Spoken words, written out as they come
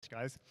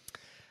Guys.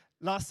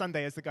 Last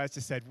Sunday, as the guys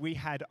just said, we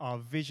had our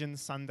Vision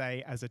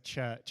Sunday as a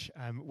church,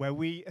 where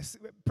we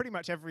pretty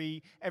much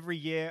every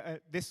year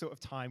at this sort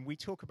of time, we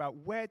talk about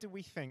where do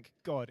we think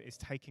God is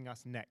taking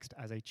us next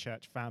as a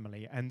church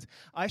family. And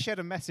I shared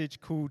a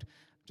message called,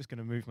 I'm just going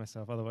to move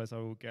myself, otherwise I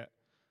will get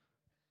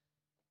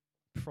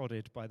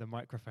prodded by the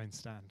microphone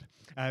stand.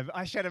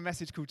 I shared a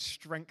message called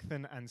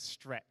Strengthen and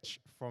Stretch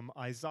from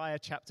Isaiah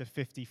chapter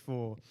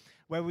 54,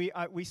 where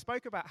we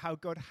spoke about how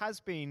God has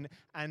been,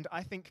 and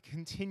I think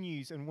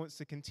continues and wants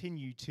to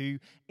continue to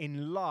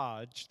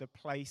enlarge the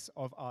place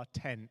of our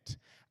tent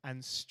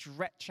and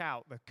stretch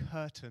out the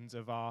curtains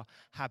of our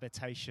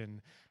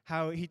habitation.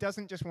 How he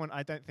doesn't just want,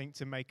 I don't think,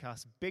 to make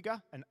us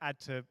bigger and add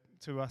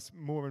to us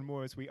more and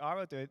more as we are.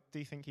 I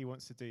do think he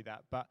wants to do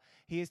that. But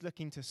he is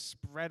looking to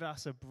spread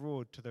us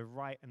abroad to the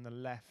right and the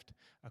left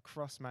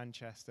across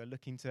Manchester,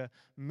 looking to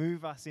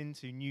move us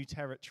into new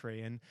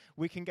territory. And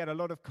we can get a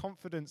lot of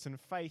confidence and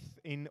faith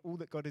in all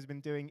that God has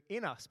been doing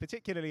in us,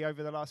 particularly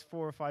over the last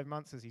 4 or 5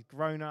 months as he's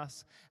grown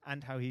us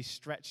and how he's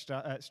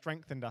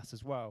strengthened us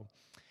as well.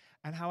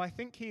 And how I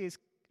think he is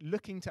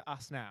looking to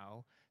us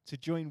now to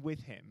join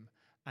with him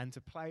and to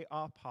play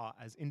our part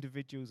as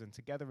individuals and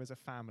together as a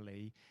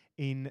family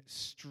in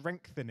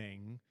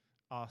strengthening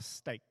our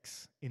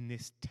stakes in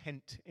this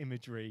tent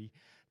imagery,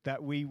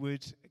 that we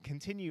would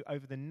continue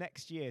over the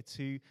next year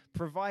to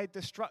provide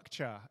the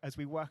structure as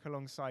we work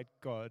alongside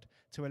God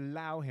to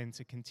allow him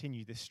to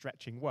continue this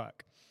stretching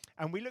work.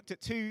 And we looked at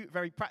 2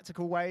 very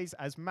practical ways,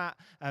 as Matt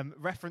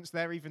referenced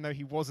there, even though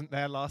he wasn't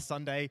there last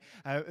Sunday.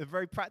 A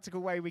very practical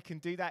way we can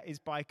do that is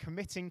by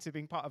committing to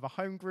being part of a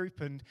home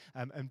group and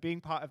being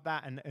part of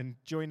that and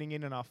joining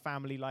in our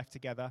family life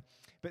together.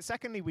 But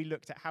secondly, we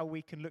looked at how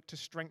we can look to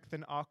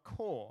strengthen our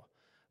core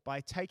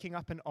by taking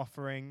up an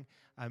offering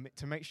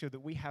to make sure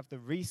that we have the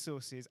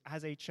resources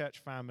as a church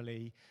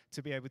family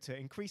to be able to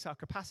increase our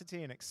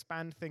capacity and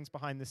expand things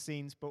behind the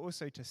scenes, but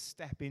also to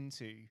step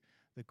into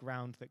the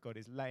ground that God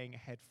is laying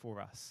ahead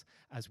for us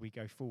as we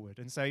go forward.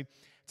 And so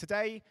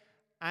today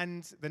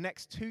and the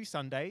next 2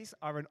 Sundays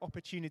are an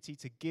opportunity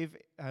to give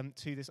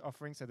to this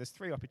offering. So there's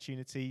 3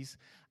 opportunities.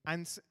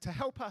 And to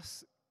help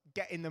us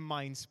get in the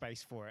mind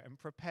space for it and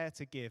prepare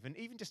to give, and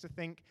even just to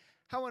think,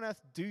 how on earth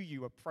do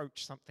you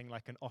approach something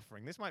like an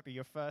offering? This might be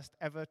your first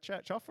ever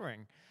church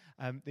offering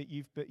that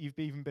you've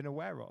even been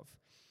aware of.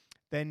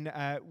 Then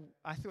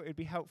I thought it would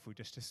be helpful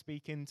just to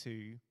speak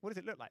into what does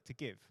it look like to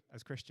give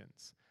as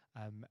Christians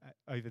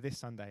over this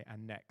Sunday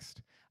and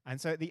next. And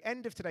so at the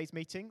end of today's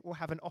meeting, we'll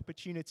have an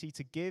opportunity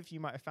to give. You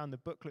might have found the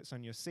booklets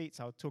on your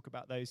seats. I'll talk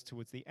about those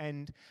towards the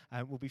end.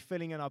 We'll be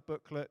filling in our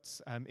booklets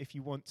if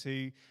you want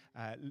to,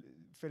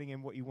 filling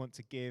in what you want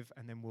to give,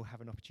 and then we'll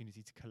have an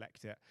opportunity to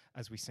collect it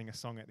as we sing a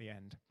song at the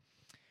end.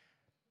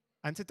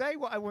 And today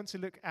what I want to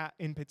look at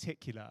in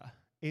particular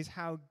is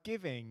how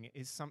giving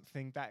is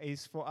something that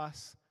is for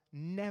us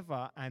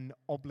never an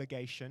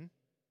obligation,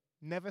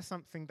 never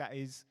something that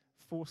is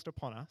forced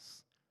upon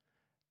us,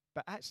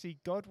 but actually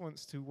God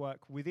wants to work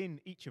within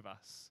each of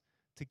us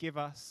to give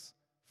us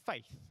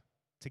faith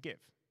to give.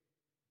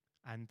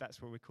 And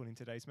that's what we're calling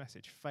today's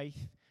message,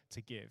 faith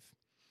to give.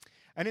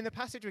 And in the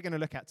passage we're going to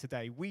look at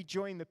today, we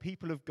join the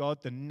people of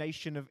God, the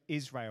nation of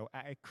Israel,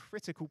 at a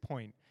critical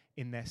point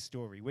in their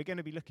story. We're going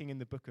to be looking in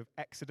the book of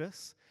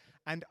Exodus.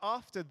 And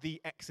after the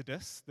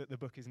Exodus, that the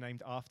book is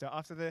named after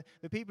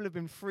the people have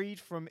been freed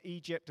from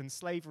Egypt and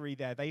slavery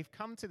there, they've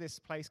come to this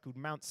place called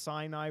Mount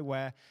Sinai,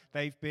 where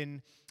they've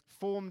been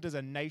formed as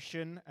a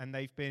nation and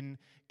they've been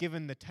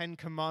given the 10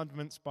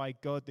 commandments by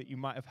God that you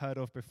might have heard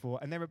of before.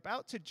 And they're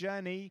about to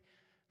journey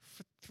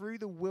through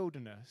the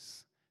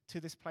wilderness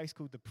to this place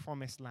called the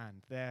Promised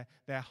Land, their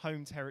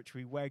home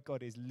territory where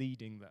God is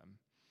leading them.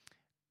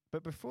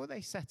 But before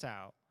they set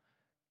out,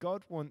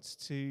 God wants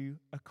to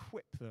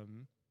equip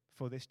them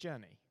for this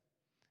journey.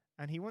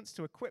 And he wants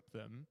to equip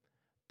them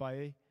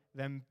by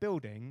them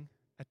building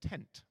a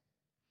tent.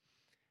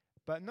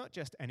 But not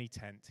just any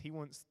tent. He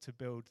wants to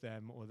build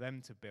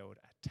them to build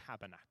a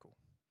tabernacle.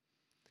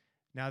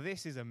 Now,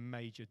 this is a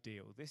major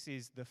deal. This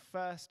is the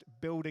first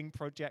building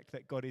project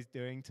that God is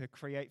doing to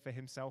create for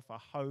himself a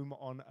home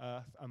on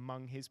earth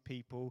among his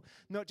people.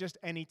 Not just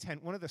any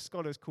tent. One of the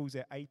scholars calls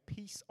it a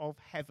piece of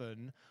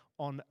heaven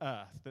on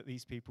earth that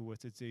these people were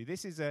to do.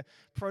 This is a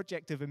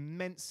project of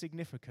immense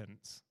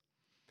significance.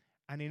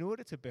 And in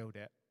order to build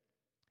it,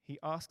 he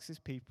asks his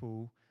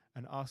people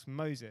and asks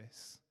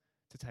Moses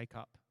to take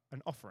up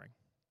an offering.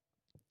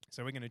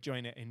 So we're going to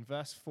join it in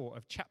verse 4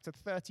 of chapter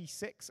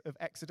 36 of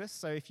Exodus.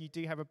 So if you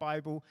do have a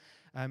Bible,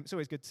 it's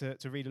always good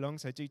to read along,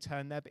 so do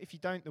turn there. But if you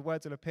don't, the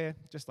words will appear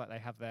just like they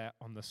have there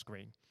on the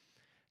screen.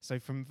 So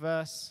from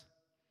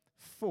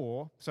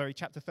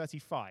chapter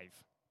 35,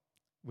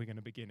 we're going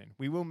to begin in.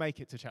 We will make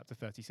it to chapter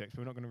 36, but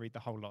we're not going to read the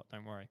whole lot,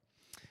 don't worry.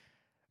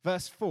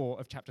 Verse 4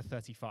 of chapter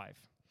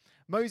 35.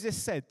 Moses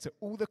said to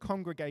all the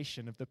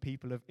congregation of the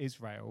people of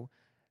Israel,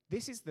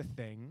 "This is the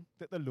thing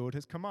that the Lord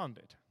has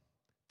commanded.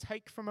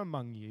 Take from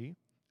among you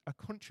a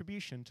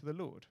contribution to the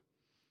Lord.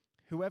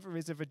 Whoever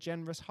is of a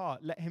generous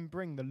heart, let him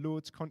bring the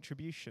Lord's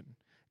contribution,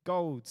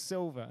 gold,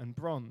 silver, and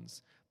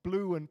bronze,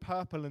 blue and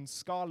purple and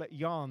scarlet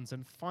yarns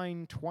and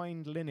fine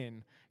twined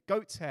linen,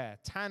 goat's hair,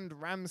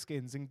 tanned ram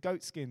skins and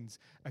goat skins,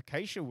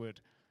 acacia wood,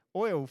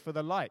 oil for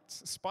the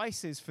lights,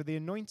 spices for the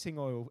anointing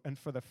oil and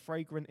for the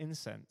fragrant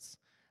incense,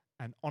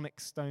 and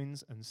onyx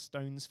stones and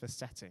stones for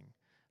setting,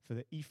 for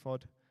the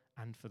ephod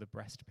and for the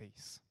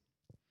breastpiece.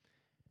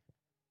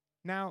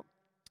 Now,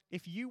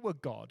 if you were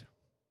God,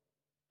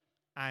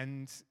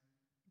 and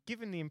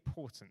given the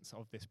importance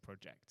of this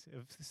project,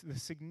 of the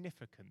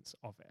significance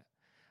of it,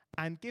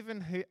 and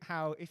given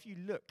how, if you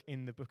look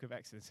in the book of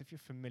Exodus, if you're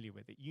familiar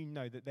with it, you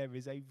know that there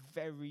is a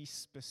very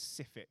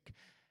specific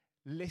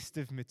list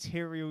of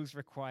materials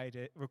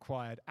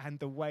required and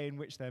the way in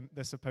which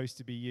they're supposed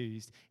to be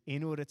used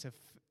in order to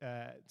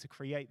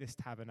create this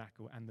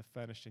tabernacle and the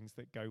furnishings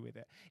that go with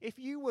it. If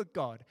you were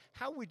God,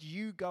 how would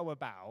you go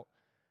about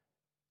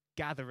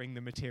gathering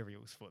the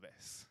materials for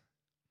this?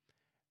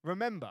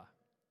 Remember,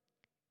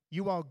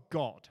 you are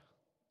God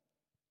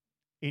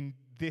in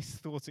this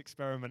thought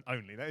experiment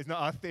only. That is not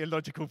our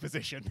theological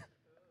position.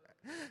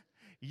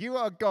 You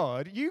are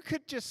God. You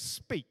could just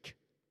speak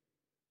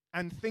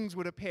and things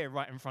would appear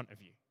right in front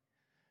of you.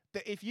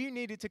 That if you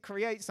needed to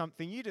create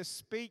something, you just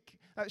speak.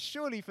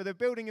 Surely for the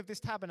building of this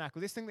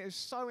tabernacle, this thing that is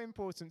so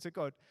important to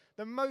God,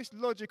 the most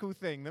logical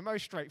thing, the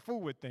most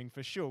straightforward thing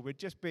for sure would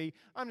just be,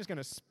 I'm just going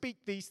to speak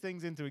these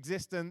things into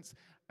existence,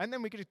 and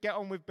then we could just get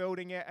on with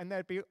building it, and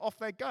they'd be off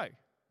they'd go.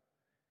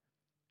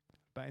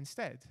 But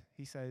instead,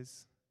 he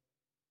says,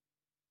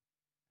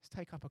 let's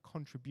take up a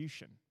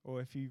contribution, or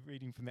if you're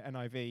reading from the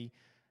NIV,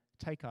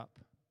 take up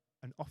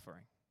an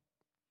offering.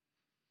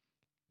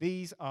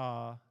 These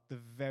are the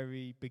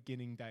very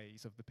beginning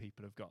days of the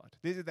people of God.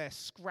 These are their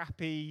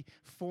scrappy,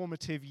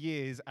 formative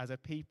years as a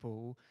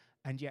people.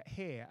 And yet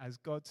here, as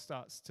God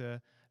starts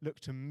to look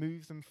to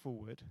move them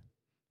forward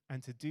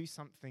and to do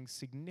something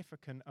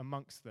significant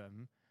amongst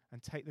them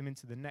and take them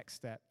into the next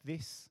step,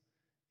 this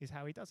is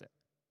how he does it.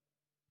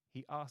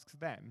 He asks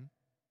them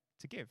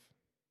to give.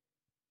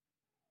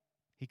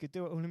 He could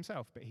do it all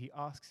himself, but he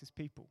asks his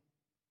people,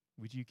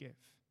 would you give?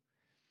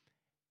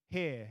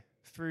 Here,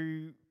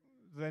 through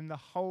then the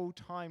whole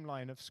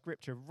timeline of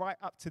Scripture, right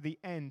up to the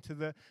end, to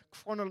the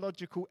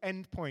chronological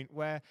end point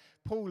where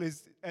Paul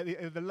is at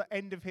the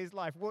end of his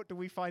life. What do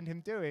we find him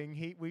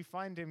doing? We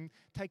find him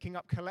taking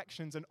up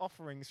collections and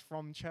offerings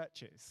from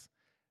churches.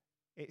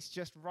 It's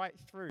just right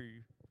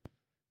through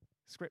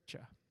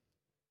Scripture.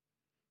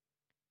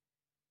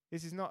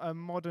 This is not a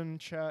modern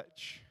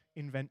church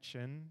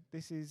invention.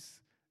 This is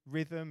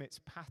rhythm,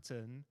 it's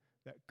pattern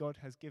that God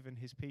has given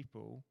his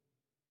people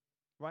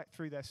right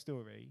through their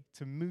story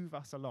to move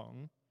us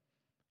along.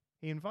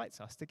 He invites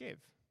us to give.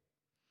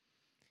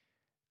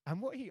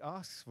 And what he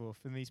asks for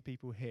from these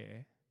people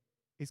here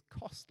is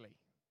costly.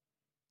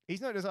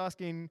 He's not just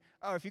asking,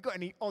 if you've got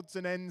any odds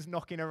and ends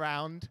knocking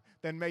around,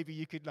 then maybe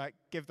you could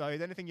give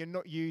those. Anything you're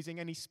not using,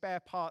 any spare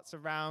parts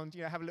around,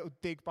 have a little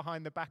dig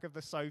behind the back of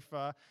the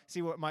sofa,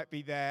 see what might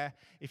be there.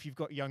 If you've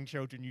got young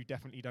children, you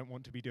definitely don't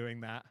want to be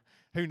doing that.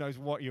 Who knows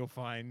what you'll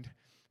find.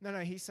 No,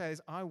 he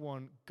says, I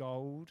want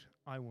gold,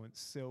 I want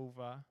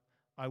silver,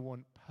 I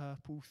want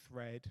purple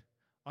thread,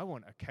 I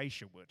want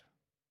acacia wood.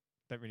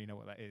 Don't really know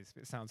what that is,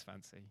 but it sounds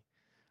fancy.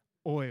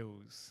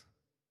 Oils,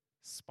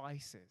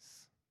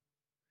 spices.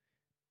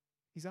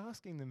 He's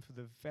asking them for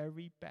the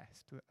very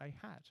best that they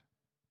had.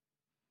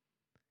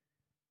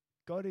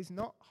 God is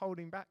not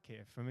holding back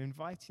here from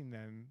inviting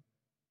them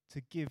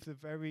to give the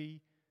very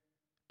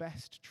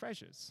best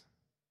treasures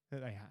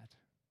that they had.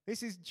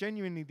 This is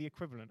genuinely the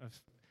equivalent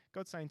of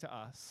God saying to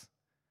us,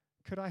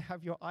 could I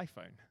have your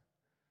iPhone?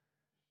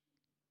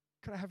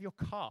 Could I have your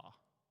car?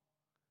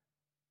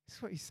 This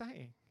is what he's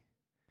saying.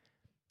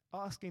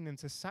 Asking them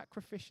to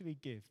sacrificially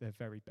give their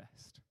very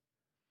best.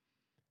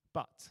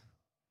 But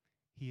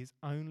he is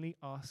only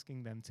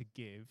asking them to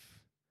give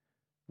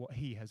what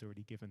he has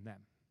already given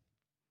them.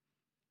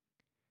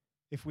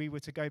 If we were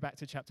to go back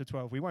to chapter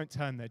 12, we won't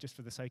turn there just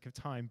for the sake of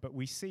time, but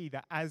we see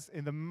that as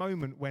in the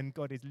moment when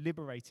God is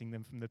liberating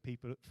them from the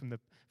people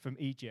from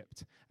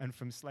Egypt and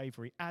from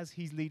slavery, as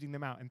he's leading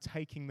them out and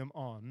taking them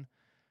on,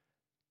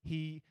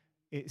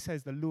 it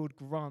says the Lord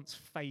grants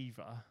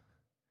favor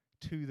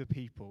to the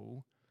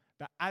people,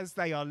 that as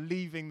they are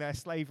leaving their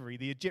slavery,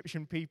 the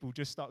Egyptian people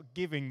just start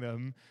giving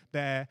them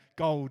their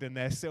gold and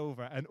their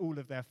silver and all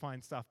of their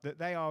fine stuff, that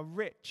they are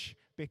rich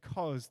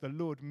because the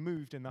Lord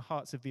moved in the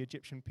hearts of the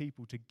Egyptian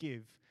people to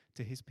give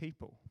to his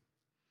people.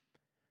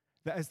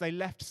 That as they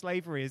left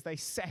slavery, as they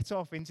set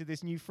off into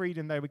this new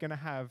freedom they were going to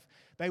have,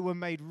 they were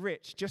made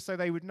rich just so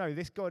they would know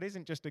this God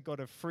isn't just a God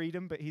of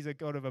freedom, but he's a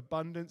God of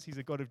abundance, he's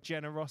a God of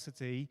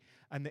generosity,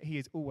 and that he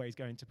is always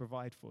going to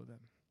provide for them.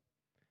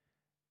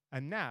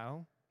 And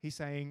now he's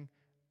saying,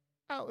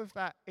 out of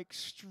that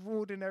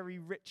extraordinary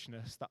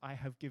richness that I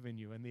have given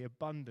you and the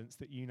abundance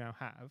that you now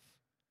have,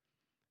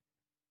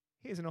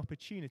 here's an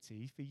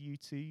opportunity for you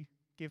to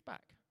give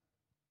back.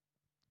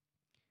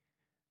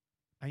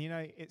 And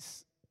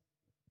it's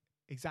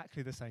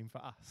exactly the same for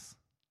us.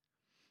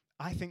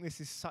 I think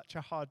this is such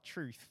a hard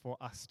truth for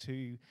us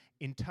to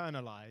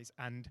internalize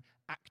and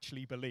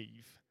actually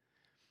believe.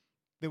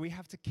 that we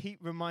have to keep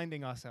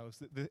reminding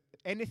ourselves that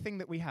anything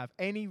that we have,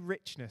 any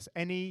richness,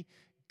 any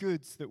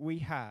goods that we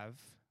have,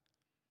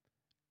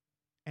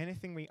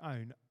 anything we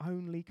own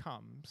only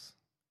comes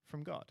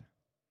from God.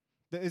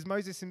 That as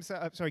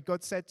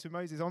God said to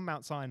Moses on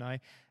Mount Sinai,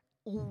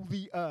 all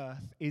the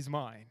earth is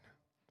mine.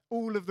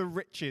 All of the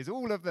riches,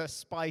 all of the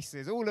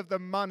spices, all of the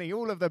money,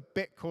 all of the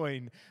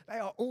Bitcoin, they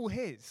are all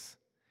his.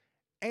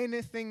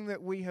 Anything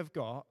that we have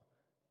got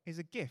is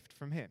a gift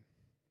from him.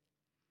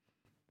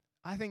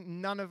 I think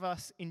none of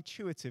us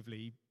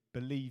intuitively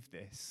believe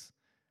this,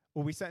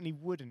 or we certainly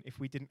wouldn't if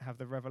we didn't have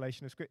the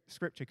revelation of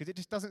Scripture, because it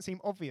just doesn't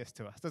seem obvious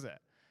to us, does it?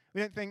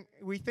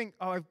 We think,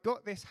 oh, I've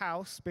got this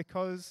house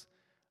because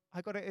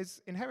I got it as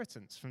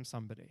inheritance from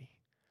somebody.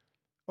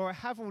 Or I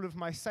have all of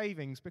my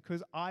savings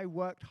because I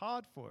worked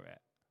hard for it.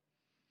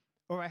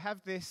 Or I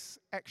have this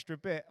extra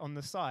bit on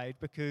the side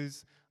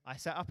because I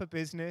set up a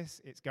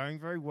business, it's going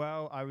very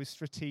well, I was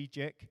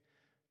strategic.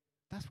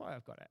 That's why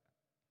I've got it.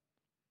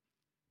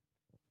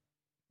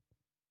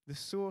 The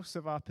source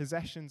of our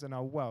possessions and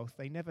our wealth,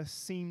 they never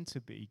seem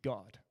to be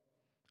God.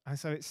 And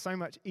so it's so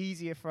much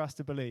easier for us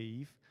to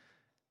believe,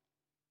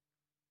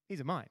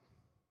 these are mine.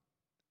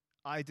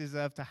 I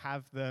deserve to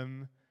have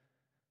them.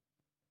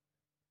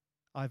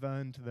 I've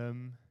earned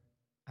them.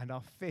 And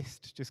our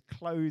fist just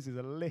closes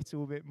a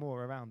little bit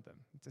more around them.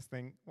 Just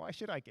think, why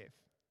should I give?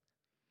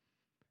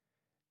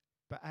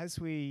 But as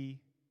we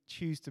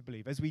choose to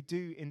believe, as we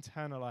do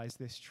internalize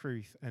this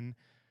truth and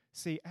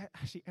see,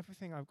 actually,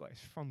 everything I've got is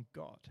from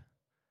God,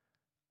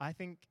 I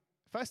think,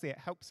 firstly, it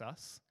helps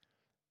us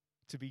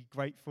to be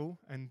grateful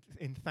and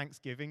in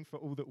thanksgiving for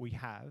all that we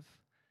have.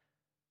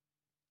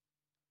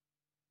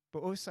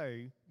 But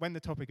also, when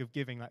the topic of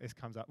giving like this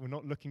comes up, we're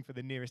not looking for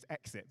the nearest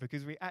exit,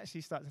 because we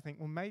actually start to think,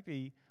 well,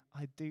 maybe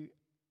I do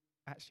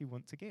actually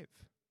want to give.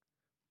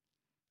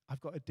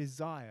 I've got a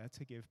desire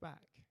to give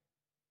back.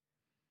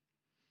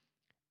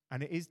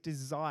 And it is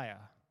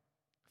desire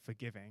for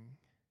giving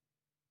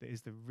that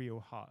is the real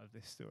heart of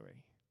this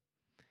story.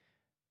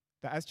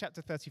 That as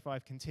chapter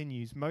 35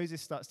 continues,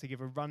 Moses starts to give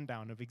a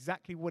rundown of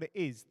exactly what it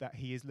is that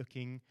he is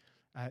looking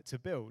to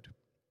build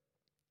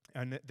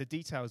and the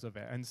details of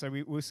it. And so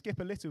we'll skip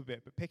a little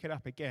bit, but pick it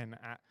up again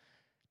at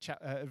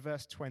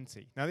verse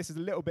 20. Now, this is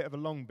a little bit of a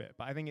long bit,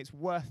 but I think it's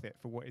worth it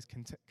for what is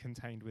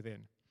contained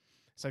within.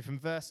 So from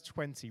verse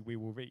 20, we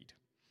will read.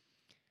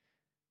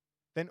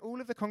 Then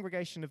all of the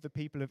congregation of the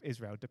people of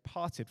Israel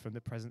departed from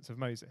the presence of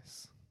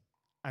Moses,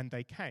 and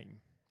they came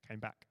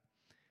back.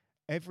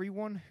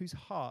 Everyone whose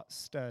heart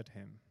stirred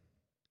him,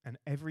 and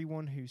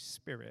everyone whose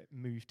spirit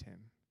moved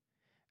him,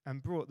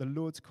 and brought the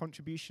Lord's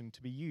contribution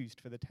to be used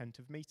for the tent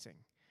of meeting,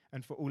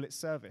 and for all its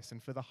service,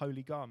 and for the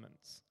holy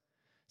garments.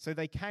 So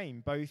they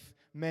came, both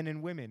men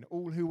and women,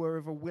 all who were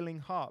of a willing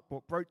heart,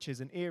 brought brooches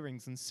and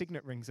earrings and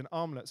signet rings and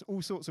armlets,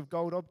 all sorts of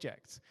gold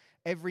objects,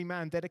 every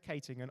man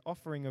dedicating an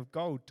offering of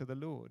gold to the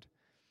Lord.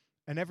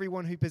 And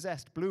everyone who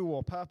possessed blue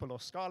or purple or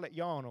scarlet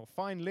yarn or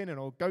fine linen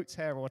or goat's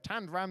hair or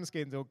tanned ram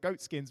skins or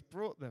goat skins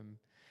brought them.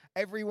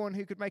 Everyone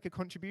who could make a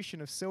contribution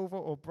of silver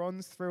or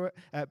bronze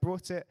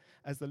brought it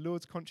as the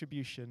Lord's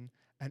contribution,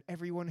 and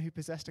everyone who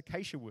possessed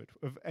acacia wood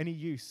of any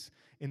use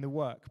in the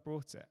work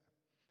brought it.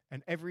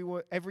 And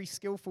every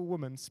skillful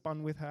woman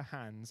spun with her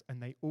hands,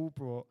 and they all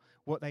brought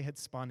what they had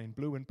spun in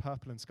blue and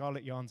purple and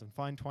scarlet yarns and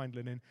fine twined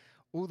linen.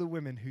 All the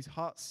women whose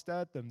hearts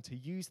stirred them to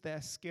use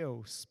their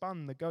skill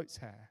spun the goat's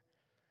hair.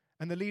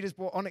 And the leaders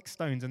brought onyx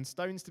stones and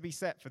stones to be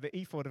set for the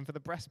ephod and for the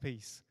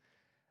breastpiece,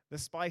 the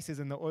spices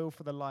and the oil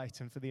for the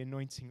light and for the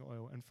anointing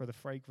oil and for the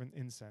fragrant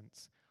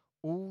incense.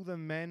 All the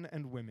men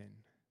and women,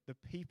 the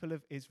people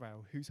of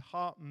Israel, whose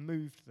heart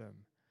moved them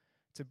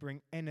to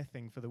bring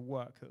anything for the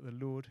work that the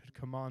Lord had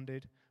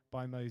commanded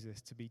by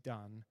Moses to be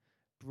done,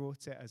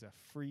 brought it as a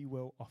free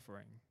will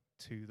offering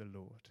to the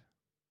Lord.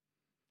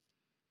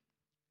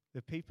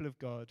 The people of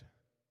God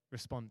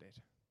responded.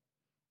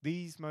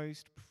 These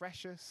most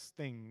precious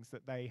things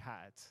that they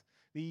had,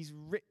 these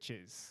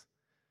riches,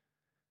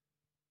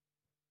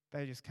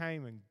 they just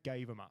came and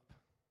gave them up.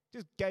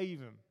 Just gave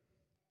them.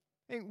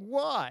 Think,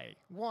 why?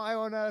 Why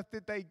on earth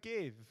did they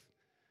give?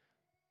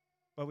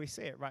 Well, we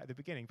see it right at the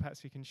beginning.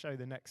 Perhaps we can show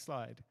the next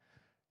slide.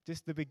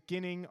 Just the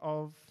beginning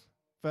of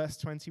verse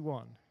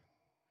 21.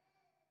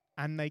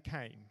 And they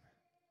came,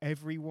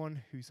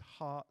 everyone whose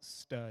heart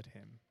stirred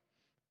him,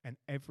 and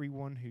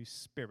everyone whose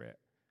spirit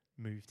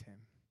moved him.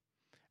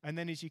 And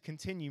then as you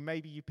continue,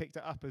 maybe you picked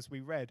it up as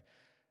we read,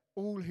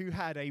 all who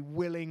had a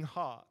willing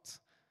heart,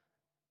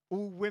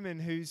 all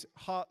women whose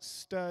heart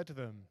stirred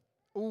them,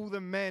 all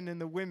the men and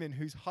the women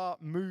whose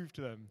heart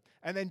moved them.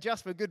 And then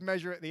just for good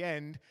measure at the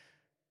end,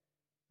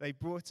 they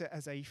brought it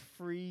as a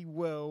free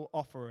will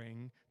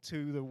offering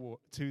to the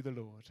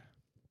Lord.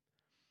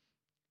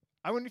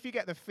 I wonder if you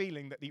get the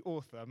feeling that the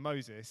author,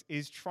 Moses,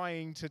 is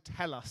trying to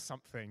tell us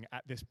something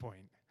at this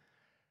point.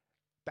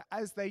 That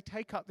as they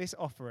take up this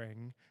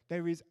offering,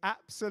 there is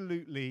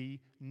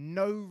absolutely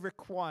no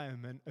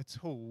requirement at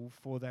all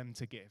for them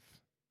to give.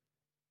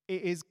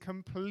 It is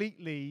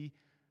completely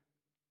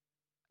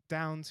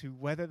down to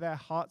whether their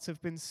hearts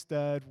have been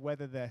stirred,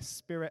 whether their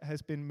spirit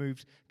has been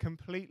moved,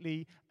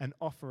 completely an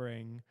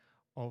offering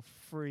of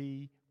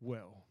free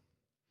will.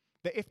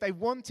 That if they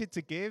wanted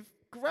to give,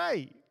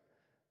 great.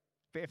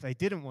 But if they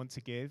didn't want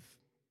to give,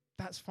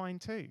 that's fine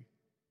too.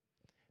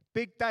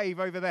 Big Dave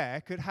over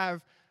there could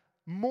have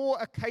more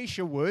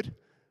acacia wood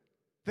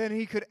than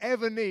he could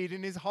ever need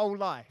in his whole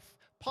life.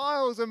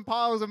 Piles and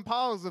piles and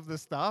piles of the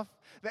stuff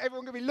that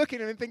everyone could be looking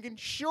at him and thinking,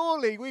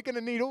 surely we're going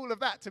to need all of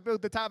that to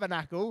build the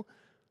tabernacle.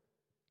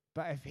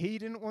 But if he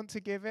didn't want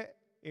to give it,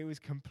 it was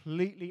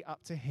completely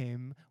up to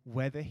him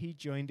whether he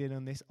joined in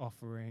on this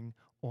offering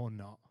or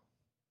not.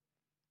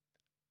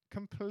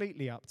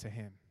 Completely up to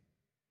him.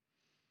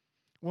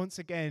 Once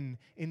again,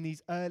 in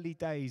these early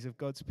days of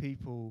God's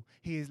people,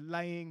 he is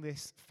laying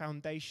this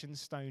foundation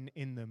stone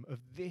in them of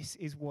this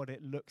is what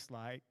it looks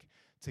like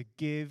to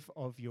give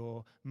of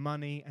your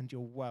money and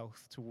your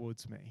wealth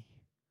towards me.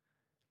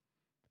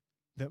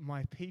 That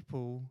my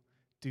people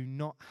do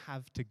not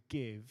have to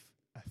give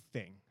a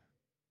thing.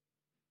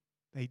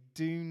 They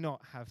do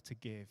not have to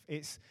give.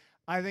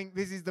 I think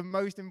this is the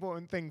most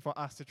important thing for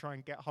us to try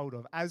and get hold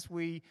of as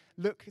we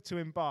look to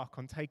embark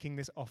on taking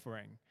this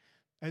offering.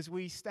 As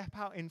we step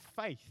out in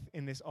faith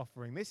in this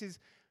offering, this is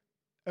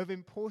of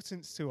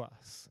importance to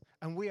us,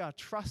 and we are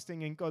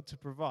trusting in God to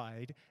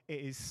provide.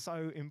 It is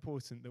so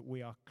important that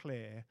we are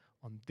clear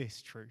on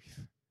this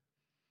truth,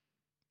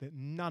 that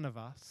none of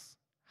us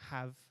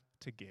have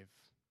to give.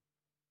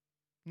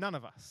 None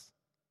of us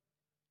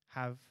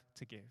have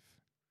to give.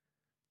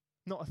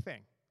 Not a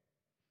thing.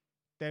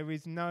 There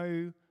is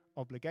no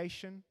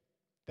obligation,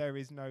 there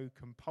is no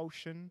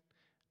compulsion,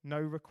 no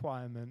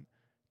requirement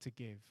to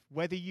give.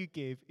 Whether you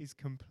give is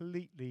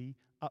completely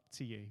up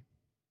to you.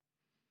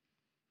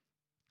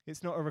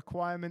 It's not a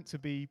requirement to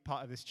be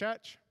part of this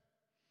church.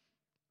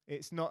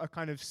 It's not a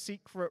kind of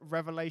secret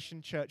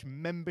Revelation Church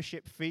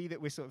membership fee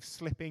that we're sort of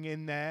slipping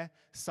in there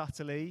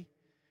subtly.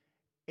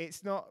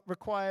 It's not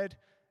required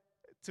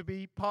to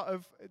be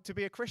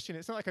a Christian.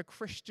 It's not like a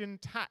Christian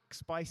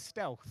tax by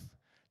stealth.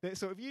 That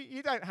sort of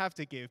you don't have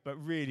to give, but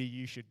really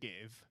you should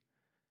give.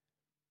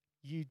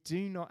 You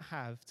do not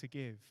have to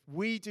give.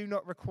 We do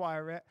not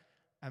require it.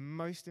 And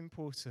most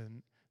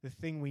important, the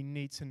thing we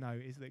need to know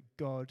is that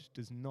God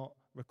does not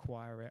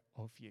require it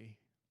of you.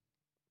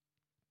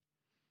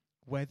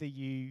 Whether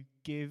you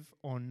give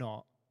or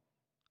not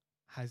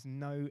has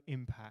no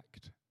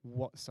impact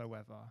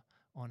whatsoever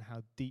on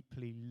how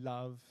deeply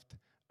loved,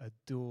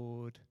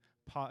 adored,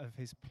 part of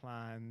his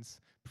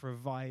plans,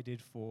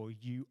 provided for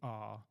you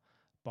are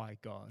by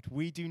God.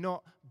 We do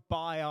not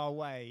buy our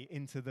way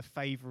into the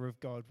favor of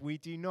God. We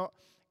do not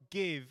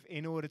give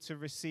in order to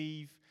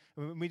receive.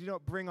 We do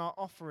not bring our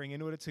offering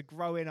in order to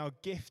grow in our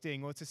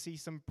gifting or to see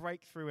some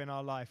breakthrough in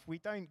our life. We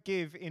don't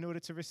give in order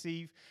to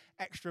receive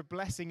extra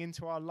blessing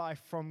into our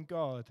life from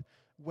God.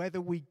 Whether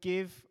we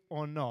give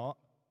or not,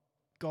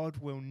 God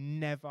will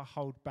never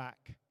hold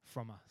back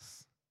from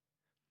us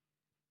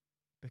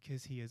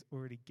because he has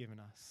already given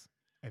us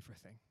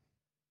everything.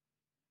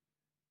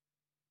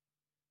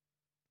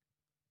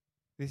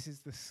 This is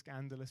the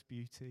scandalous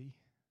beauty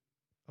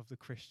of the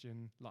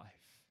Christian life.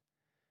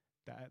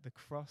 That at the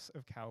cross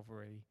of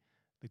Calvary,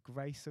 the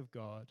grace of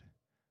God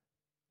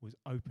was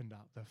opened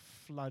up. The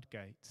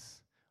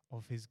floodgates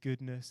of his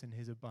goodness and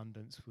his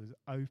abundance was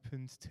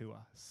opened to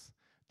us,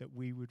 that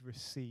we would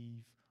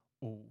receive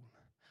all.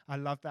 I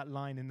love that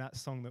line in that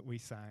song that we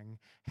sang,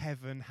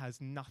 heaven has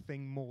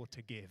nothing more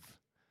to give,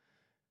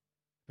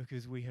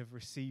 because we have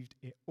received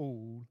it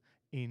all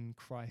in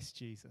Christ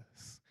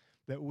Jesus.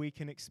 That we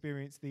can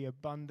experience the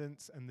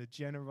abundance and the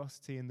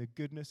generosity and the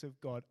goodness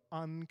of God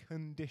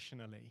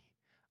unconditionally.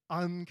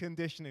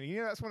 Unconditionally.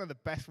 You know, that's one of the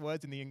best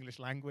words in the English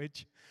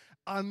language.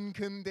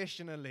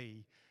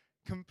 Unconditionally.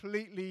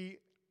 Completely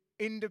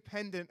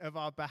independent of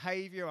our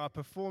behavior, our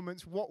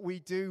performance, what we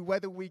do,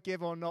 whether we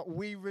give or not.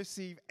 We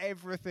receive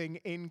everything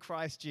in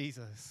Christ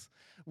Jesus.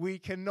 We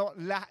cannot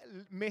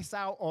miss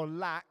out or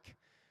lack,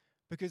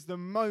 because the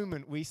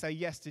moment we say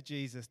yes to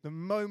Jesus, the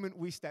moment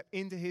we step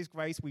into his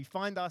grace, we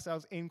find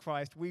ourselves in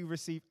Christ, we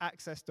receive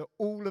access to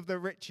all of the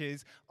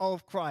riches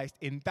of Christ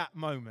in that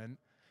moment.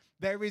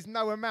 There is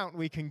no amount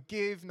we can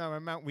give, no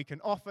amount we can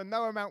offer,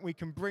 no amount we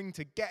can bring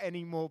to get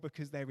any more,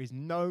 because there is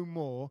no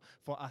more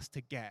for us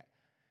to get.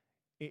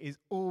 It is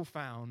all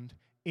found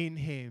in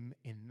him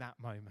in that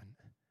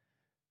moment.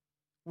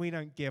 We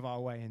don't give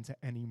our way into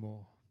any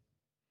more.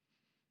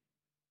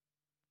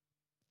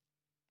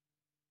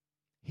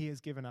 He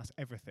has given us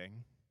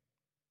everything,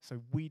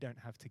 so we don't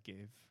have to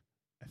give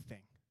a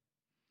thing.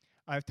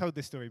 I've told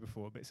this story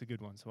before, but it's a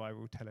good one, so I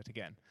will tell it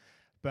again.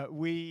 But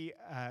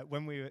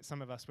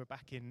some of us were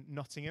back in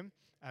Nottingham,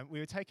 we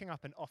were taking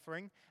up an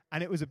offering,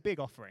 and it was a big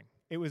offering.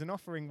 It was an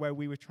offering where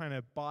we were trying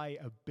to buy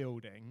a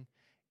building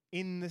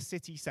in the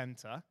city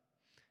centre,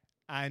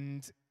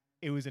 and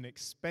it was an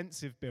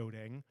expensive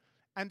building,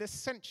 and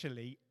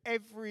essentially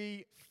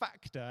every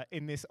factor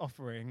in this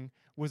offering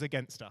was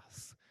against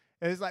us.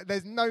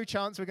 There's no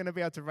chance we're going to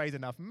be able to raise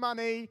enough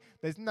money.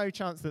 There's no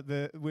chance that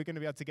we're going to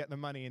be able to get the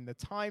money in the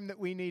time that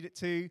we need it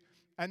to.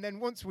 And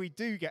then once we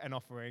do get an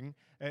offering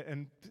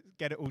and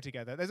get it all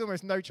together, there's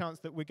almost no chance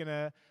that we're going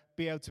to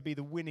be able to be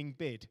the winning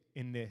bid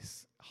in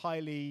this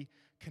highly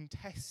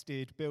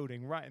contested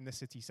building right in the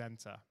city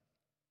centre.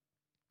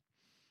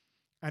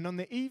 And on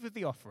the eve of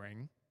the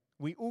offering,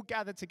 we all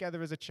gathered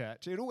together as a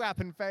church. It all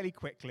happened fairly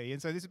quickly. And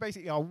so this is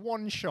basically our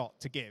one shot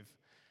to give,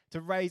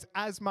 to raise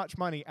as much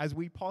money as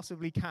we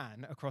possibly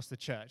can across the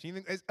church. You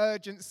think there's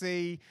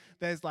urgency.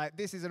 There's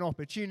this is an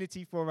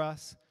opportunity for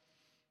us.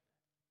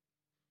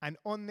 And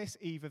on this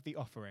eve of the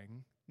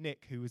offering,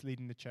 Nick, who was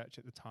leading the church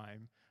at the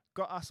time,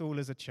 got us all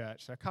as a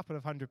church, so a couple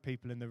of hundred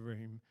people in the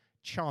room,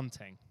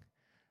 chanting.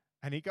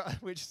 And he got,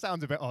 which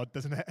sounds a bit odd,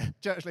 doesn't it?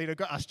 Church leader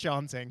got us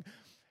chanting.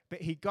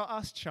 But he got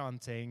us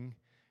chanting,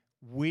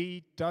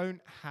 "We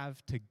don't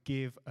have to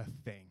give a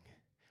thing.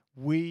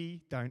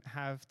 We don't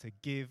have to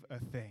give a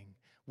thing.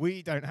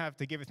 We don't have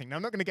to give a thing." Now,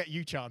 I'm not going to get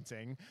you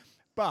chanting,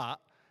 but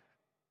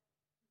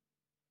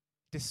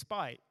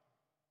despite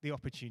the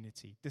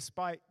opportunity,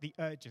 despite the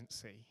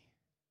urgency,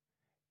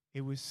 it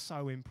was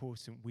so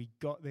important we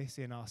got this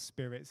in our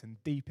spirits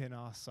and deep in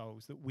our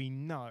souls that we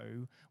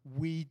know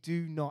we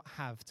do not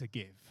have to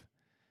give.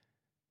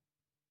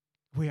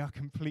 We are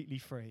completely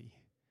free.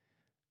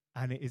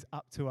 And it is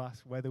up to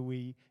us whether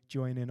we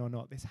join in or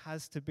not. This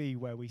has to be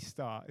where we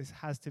start. This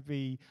has to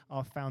be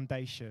our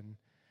foundation.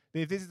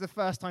 If this is the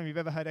first time you've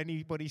ever heard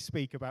anybody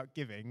speak about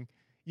giving,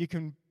 you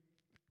can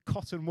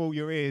cotton wool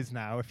your ears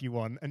now if you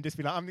want and just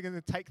be like, I'm going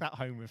to take that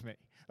home with me.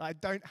 I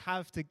don't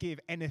have to give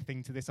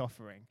anything to this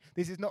offering.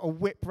 This is not a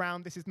whip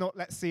round. This is not,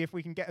 let's see if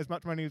we can get as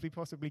much money as we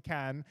possibly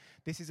can.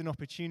 This is an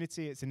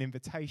opportunity. It's an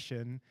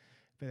invitation.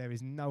 But there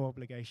is no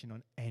obligation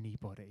on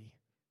anybody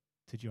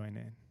to join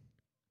in.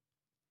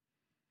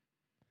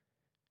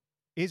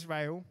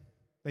 Israel,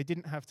 they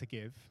didn't have to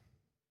give,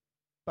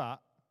 but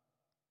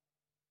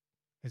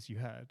as you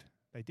heard,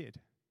 they did.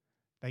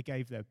 They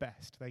gave their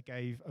best. They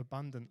gave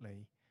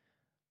abundantly.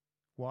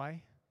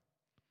 Why?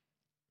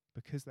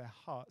 Because their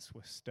hearts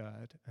were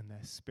stirred and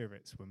their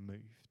spirits were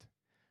moved.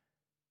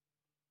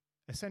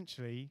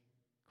 Essentially,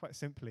 quite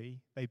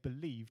simply, they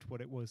believed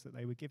what it was that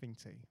they were giving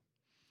to.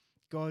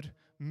 God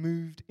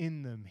moved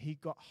in them. He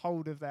got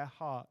hold of their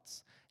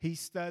hearts. He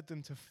stirred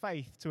them to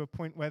faith to a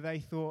point where they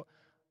thought,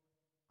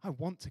 I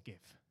want to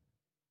give.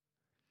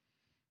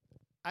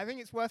 I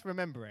think it's worth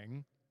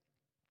remembering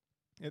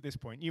at this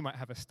point. You might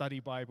have a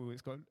study Bible.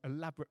 It's got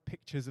elaborate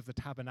pictures of the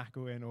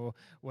tabernacle in or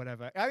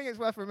whatever. I think it's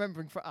worth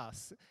remembering for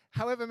us,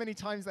 however many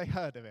times they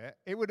heard of it,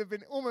 it would have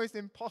been almost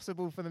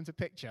impossible for them to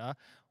picture,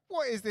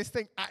 what is this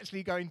thing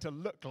actually going to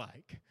look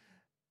like?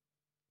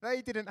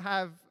 They didn't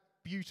have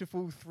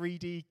beautiful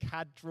 3D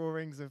CAD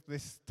drawings of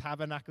this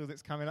tabernacle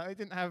that's coming up. They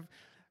didn't have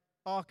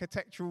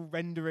architectural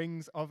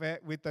renderings of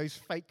it with those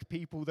fake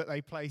people that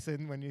they place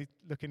in when you're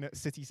looking at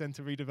city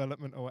centre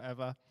redevelopment or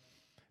whatever.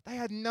 They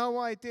had no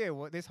idea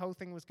what this whole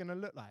thing was going to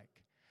look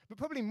like. But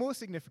probably more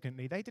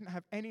significantly, they didn't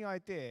have any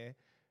idea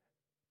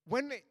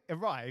when it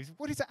arrives,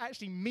 what does it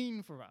actually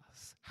mean for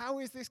us? How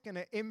is this going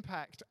to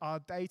impact our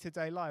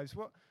day-to-day lives?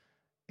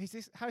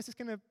 How is this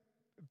going to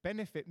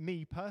benefit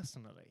me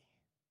personally?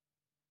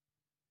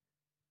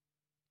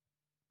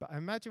 But I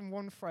imagine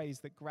one phrase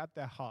that grabbed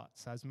their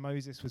hearts as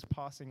Moses was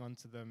passing on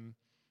to them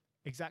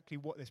exactly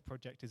what this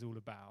project is all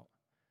about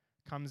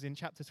comes in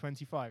chapter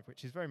 25,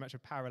 which is very much a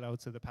parallel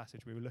to the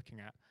passage we were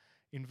looking at,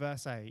 in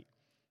verse 8,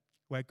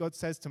 where God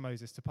says to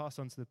Moses to pass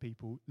on to the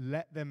people,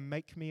 "Let them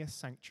make me a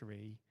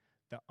sanctuary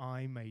that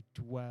I may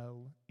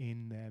dwell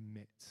in their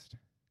midst."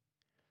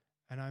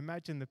 And I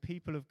imagine the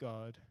people of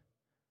God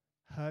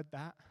heard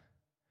that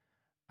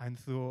and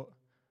thought,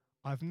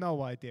 I've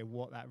no idea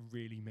what that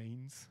really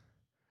means.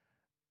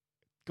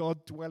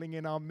 God dwelling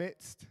in our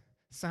midst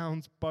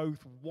sounds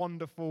both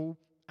wonderful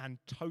and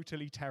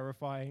totally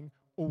terrifying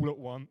all at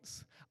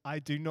once. I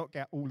do not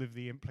get all of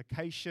the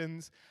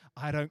implications.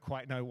 I don't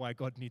quite know why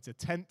God needs a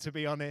tent, to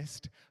be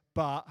honest,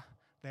 but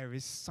there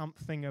is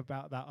something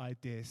about that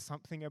idea,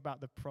 something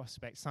about the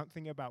prospect,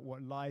 something about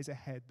what lies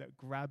ahead that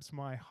grabs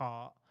my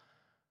heart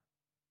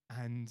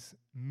and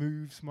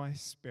moves my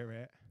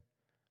spirit,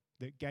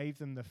 that gave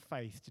them the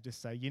faith to just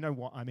say, you know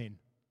what, I'm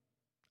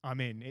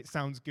in. It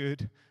sounds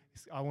good.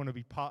 I want to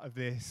be part of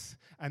this.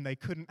 And they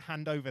couldn't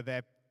hand over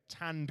their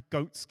tanned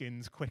goat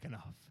skins quick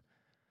enough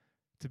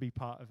to be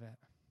part of it.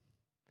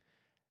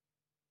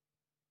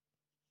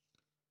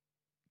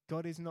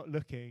 God is not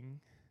looking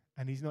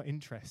and he's not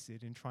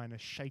interested in trying to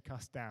shake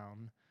us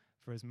down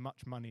for as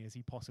much money as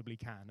he possibly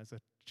can as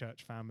a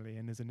church family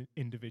and as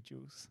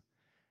individuals.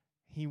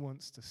 He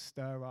wants to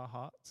stir our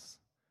hearts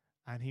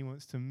and he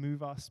wants to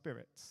move our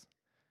spirits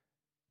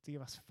to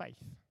give us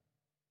faith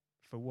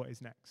for what is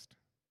next,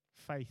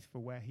 faith for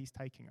where he's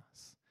taking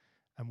us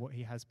and what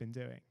he has been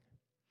doing.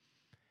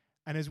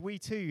 And as we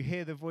too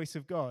hear the voice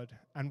of God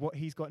and what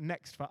he's got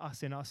next for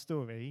us in our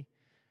story,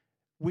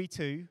 we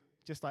too,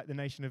 just like the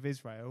nation of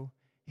Israel,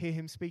 hear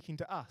him speaking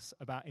to us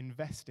about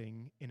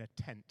investing in a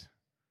tent.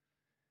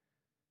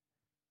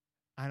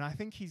 And I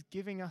think he's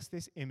giving us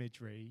this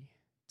imagery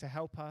to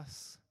help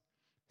us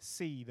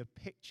see the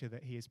picture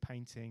that he is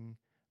painting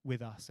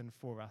with us and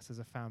for us as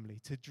a family,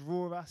 to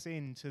draw us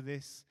into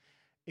this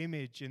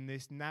image and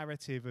this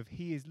narrative of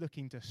he is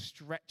looking to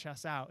stretch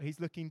us out. He's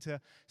looking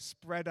to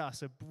spread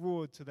us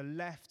abroad to the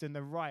left and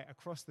the right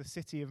across the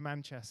city of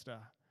Manchester.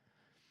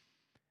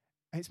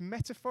 And it's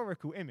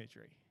metaphorical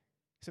imagery.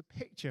 It's a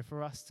picture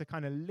for us to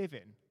kind of live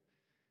in.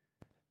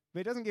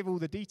 But it doesn't give all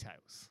the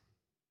details.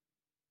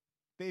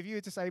 But if you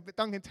were to say, but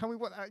Duncan, tell me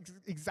what that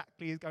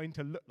exactly is going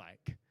to look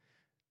like.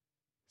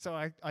 So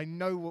I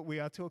know what we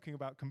are talking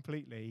about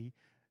completely.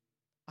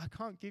 I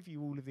can't give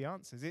you all of the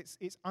answers.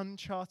 It's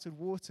uncharted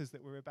waters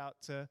that we're about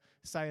to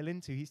sail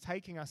into. He's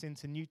taking us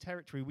into new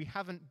territory. We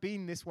haven't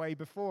been this way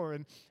before.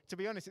 And to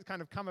be honest, it's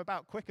kind of come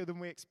about quicker than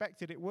we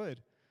expected it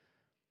would.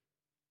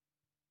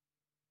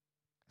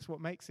 It's what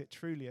makes it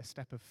truly a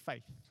step of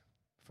faith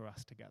for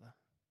us together.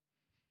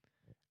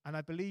 And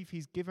I believe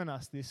he's given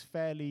us this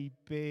fairly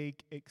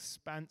big,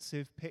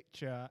 expansive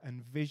picture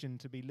and vision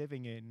to be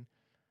living in,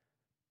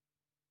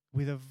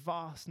 with a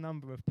vast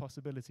number of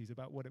possibilities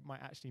about what it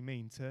might actually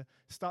mean, to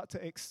start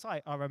to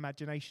excite our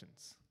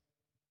imaginations,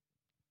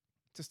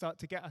 to start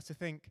to get us to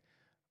think,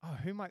 oh,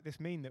 who might this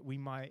mean that we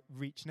might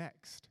reach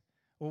next?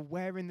 Or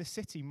where in the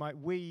city might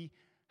we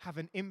have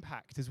an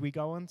impact as we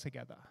go on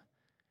together?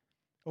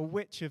 Or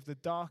which of the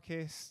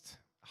darkest,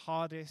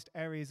 hardest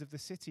areas of the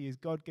city is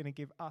God going to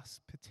give us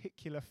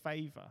particular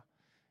favor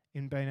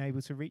in being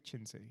able to reach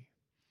into?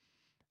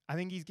 I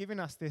think he's given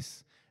us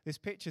this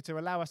picture to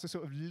allow us to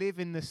sort of live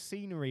in the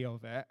scenery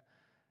of it,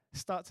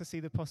 start to see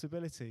the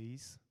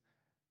possibilities,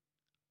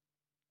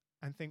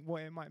 and think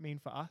what it might mean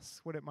for us,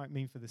 what it might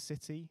mean for the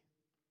city,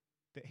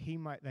 that he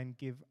might then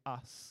give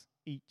us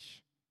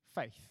each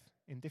faith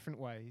in different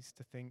ways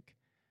to think,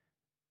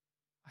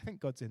 I think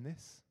God's in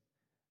this.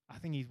 I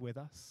think he's with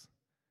us.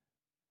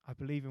 I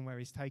believe in where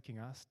he's taking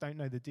us. Don't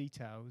know the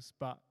details,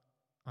 but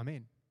I'm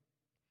in.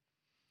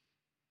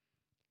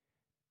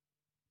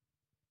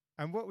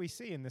 And what we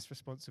see in this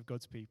response of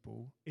God's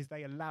people is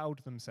they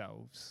allowed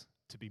themselves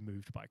to be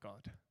moved by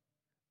God.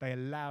 They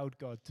allowed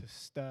God to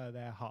stir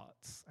their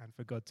hearts and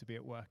for God to be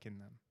at work in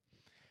them.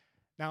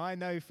 Now, I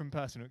know from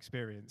personal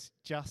experience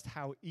just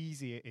how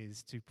easy it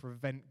is to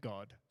prevent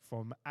God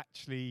from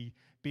actually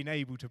being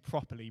able to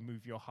properly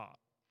move your heart.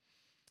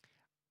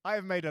 I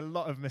have made a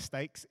lot of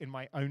mistakes in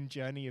my own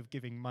journey of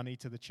giving money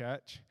to the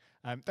church.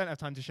 Don't have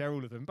time to share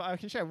all of them, but I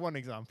can share one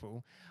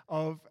example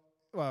of,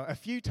 well, a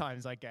few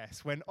times, I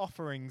guess, when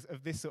offerings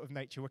of this sort of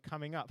nature were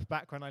coming up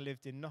back when I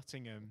lived in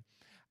Nottingham.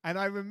 And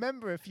I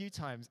remember a few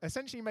times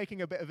essentially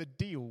making a bit of a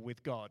deal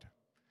with God.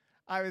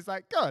 I was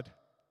like, God,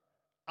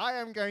 I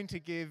am going to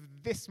give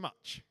this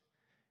much.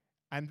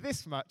 And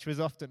this much was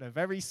often a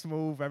very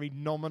small, very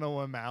nominal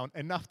amount,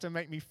 enough to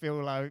make me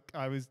feel like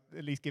I was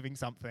at least giving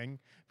something,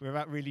 but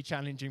without really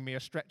challenging me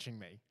or stretching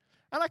me.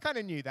 And I kind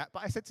of knew that,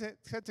 but I said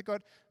to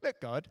God, look,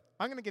 God,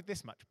 I'm going to give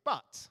this much.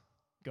 But,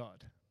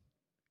 God,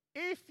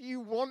 if you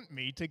want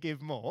me to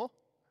give more,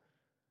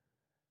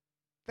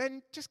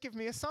 then just give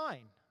me a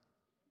sign.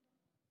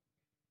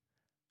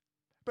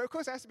 But of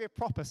course, it has to be a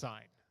proper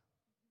sign.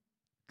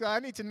 I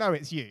need to know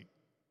it's you.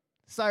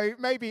 So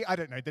maybe, I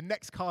don't know, the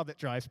next car that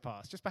drives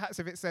past, just perhaps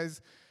if it says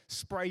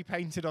spray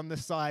painted on the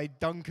side,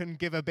 Duncan,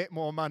 give a bit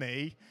more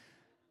money,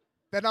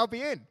 then I'll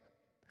be in.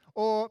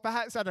 Or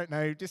perhaps, I don't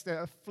know, just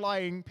a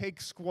flying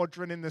pig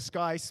squadron in the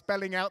sky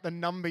spelling out the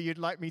number you'd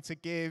like me to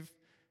give.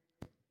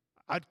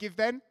 I'd give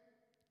then.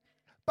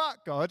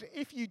 But God,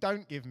 if you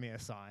don't give me a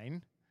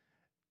sign,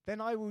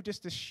 then I will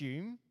just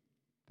assume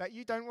that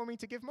you don't want me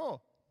to give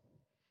more.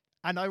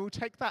 And I will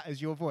take that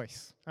as your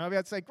voice. And I'll be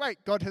able to say,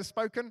 great, God has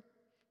spoken.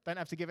 Don't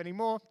have to give any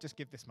more, just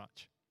give this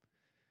much.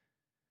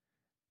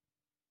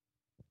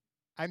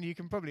 And you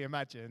can probably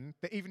imagine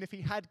that even if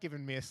he had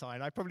given me a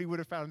sign, I probably would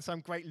have found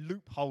some great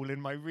loophole in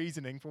my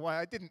reasoning for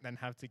why I didn't then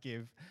have to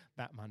give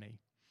that money.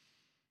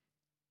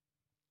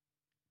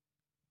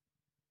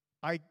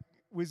 I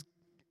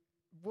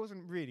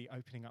wasn't really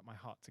opening up my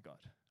heart to God.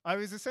 I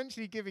was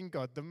essentially giving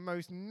God the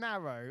most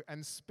narrow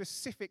and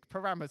specific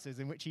parameters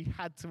in which he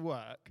had to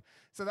work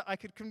so that I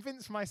could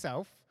convince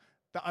myself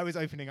that I was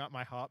opening up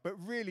my heart. But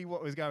really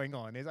what was going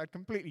on is I'd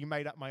completely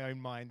made up my own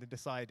mind and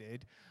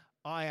decided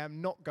I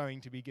am not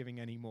going to be giving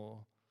any more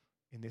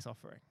in this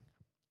offering.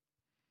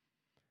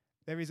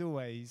 There is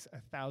always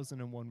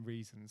 1,001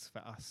 reasons for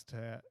us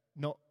to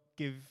not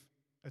give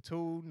at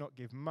all, not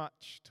give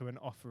much to an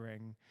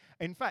offering.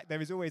 In fact,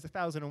 there is always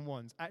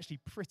 1,001 actually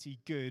pretty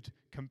good,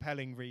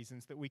 compelling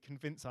reasons that we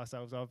convince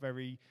ourselves are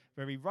very,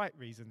 very right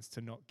reasons to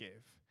not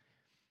give.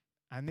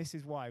 And this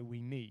is why we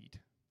need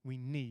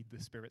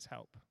the Spirit's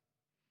help.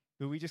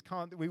 But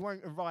we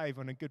won't arrive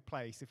on a good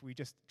place if we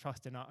just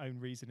trust in our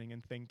own reasoning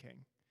and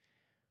thinking.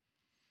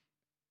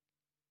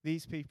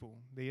 These people,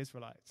 the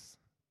Israelites,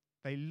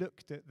 they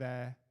looked at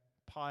their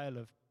pile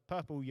of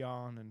purple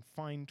yarn and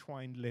fine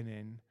twined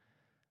linen,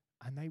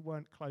 and they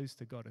weren't close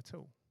to God at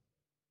all.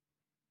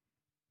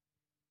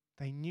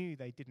 They knew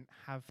they didn't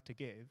have to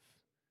give,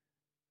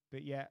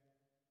 but yet,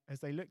 as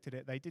they looked at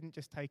it, they didn't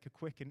just take a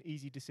quick and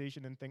easy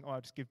decision and think, oh,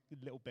 I'll just give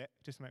a little bit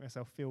just to make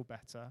myself feel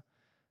better.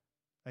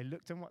 They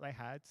looked at what they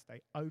had,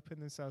 they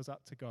opened themselves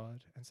up to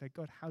God and said,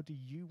 God, how do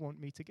you want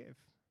me to give?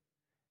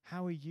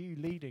 How are you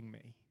leading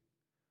me?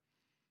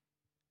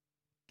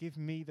 Give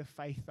me the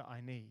faith that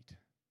I need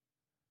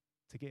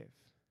to give.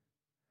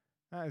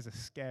 That is a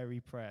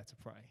scary prayer to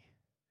pray.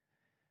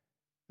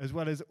 As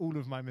well as all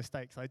of my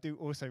mistakes, I do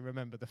also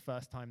remember the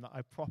first time that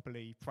I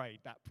properly prayed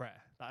that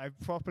prayer, that I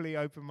properly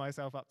opened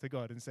myself up to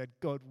God and said,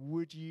 God,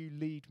 would you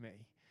lead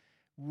me?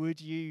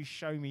 Would you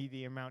show me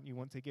the amount you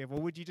want to give? Or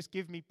would you just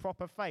give me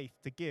proper faith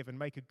to give and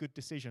make a good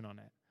decision on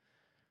it?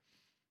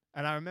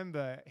 And I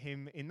remember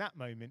him in that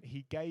moment,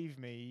 he gave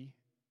me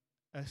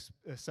a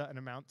certain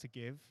amount to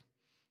give.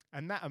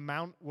 And that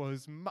amount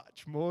was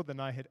much more than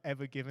I had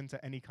ever given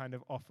to any kind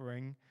of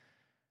offering.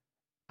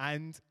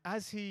 And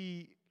as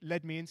he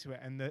led me into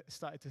it and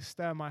started to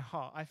stir my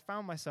heart, I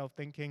found myself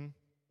thinking,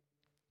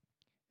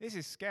 this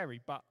is scary,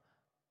 but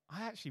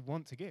I actually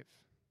want to give.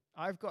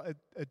 I've got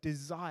a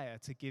desire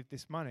to give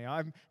this money.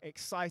 I'm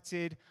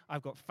excited.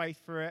 I've got faith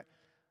for it.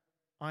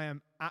 I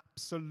am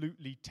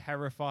absolutely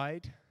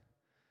terrified.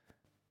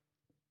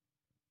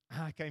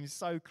 I came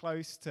so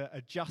close to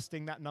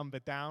adjusting that number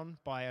down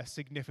by a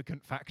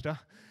significant factor.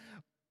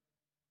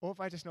 Or if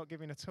I just not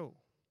giving at all.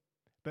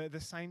 But at the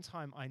same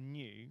time, I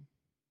knew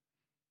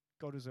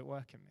God was at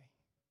work in me.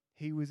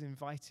 He was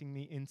inviting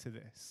me into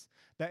this.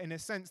 That in a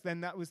sense,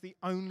 then that was the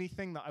only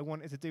thing that I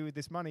wanted to do with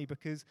this money,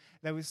 because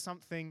there was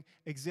something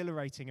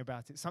exhilarating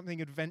about it,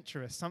 something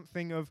adventurous,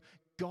 something of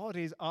God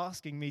is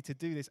asking me to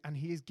do this, and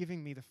he is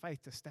giving me the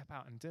faith to step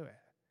out and do it.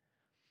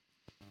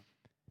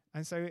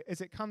 And so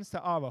as it comes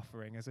to our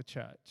offering as a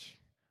church,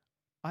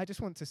 I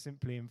just want to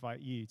simply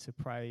invite you to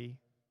pray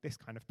this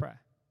kind of prayer.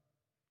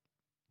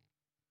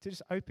 To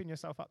just open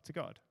yourself up to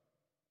God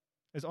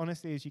as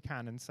honestly as you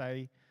can and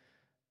say,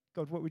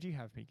 God, what would you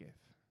have me give?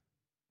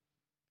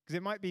 Because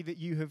it might be that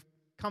you have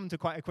come to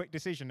quite a quick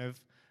decision of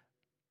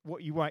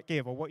what you might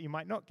give or what you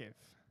might not give.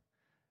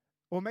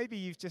 Or maybe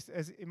you've just,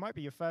 it might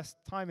be your first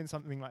time in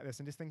something like this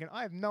and just thinking,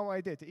 I have no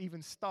idea to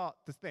even start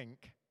to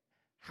think,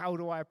 how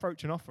do I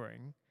approach an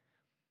offering?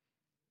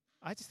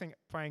 I just think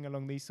praying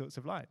along these sorts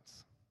of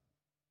lines.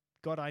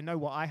 God, I know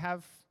what I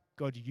have.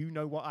 God, you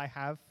know what I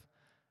have.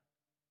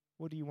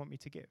 What do you want me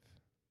to give?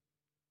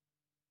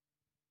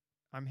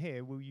 I'm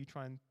here. Will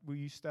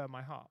you stir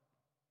my heart?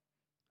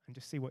 And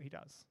just see what he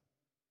does.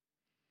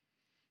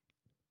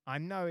 I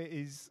know it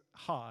is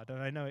hard,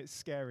 and I know it's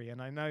scary,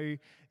 and I know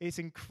it's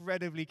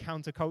incredibly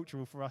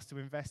countercultural for us to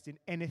invest in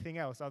anything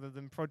else other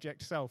than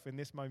Project Self in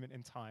this moment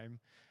in time.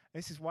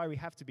 This is why we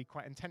have to be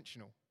quite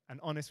intentional and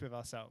honest with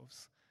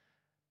ourselves.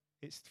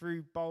 It's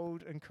through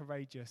bold and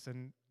courageous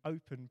and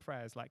open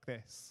prayers like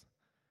this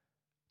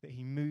that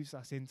he moves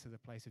us into the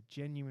place of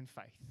genuine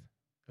faith,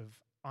 of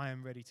I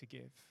am ready to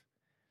give.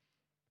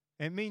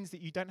 It means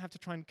that you don't have to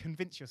try and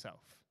convince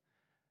yourself,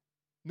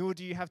 nor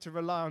do you have to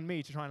rely on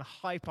me to try and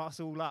hype us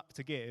all up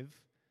to give.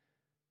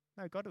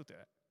 No, God will do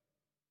it.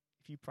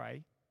 If you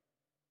pray,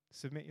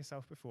 submit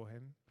yourself before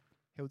him,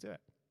 he'll do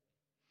it.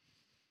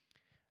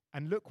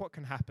 And look what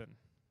can happen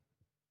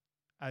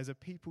as a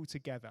people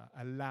together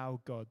allow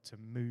God to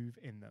move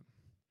in them.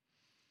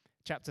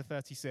 Chapter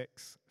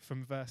 36,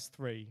 from verse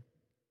 3.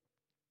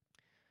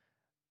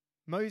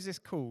 Moses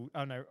called,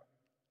 I'm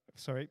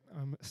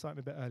starting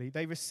a bit early.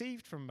 They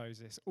received from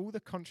Moses all the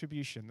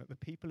contribution that the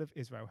people of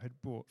Israel had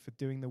brought for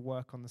doing the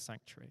work on the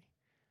sanctuary.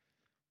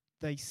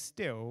 They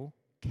still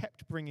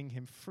kept bringing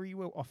him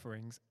freewill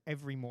offerings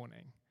every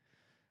morning,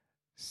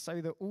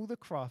 so that all the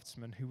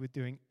craftsmen who were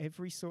doing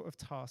every sort of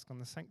task on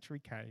the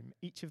sanctuary came,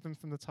 each of them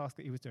from the task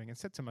that he was doing, and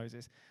said to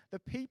Moses, the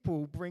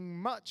people bring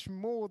much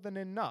more than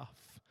enough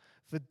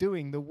for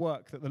doing the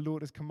work that the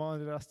Lord has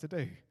commanded us to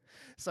do.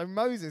 So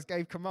Moses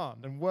gave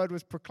command, and word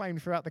was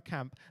proclaimed throughout the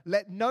camp,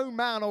 let no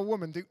man or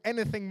woman do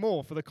anything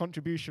more for the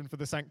contribution for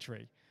the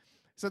sanctuary.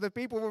 So the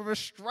people were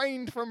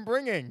restrained from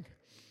bringing,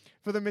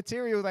 for the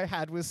material they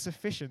had was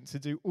sufficient to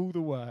do all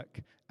the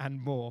work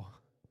and more.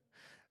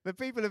 The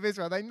people of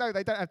Israel, they know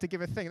they don't have to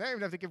give a thing. They don't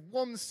even have to give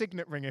one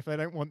signet ring if they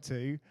don't want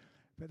to,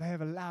 but they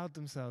have allowed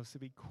themselves to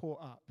be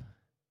caught up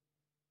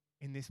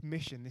in this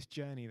mission, this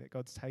journey that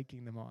God's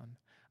taking them on,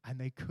 and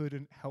they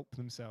couldn't help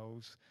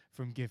themselves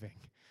from giving.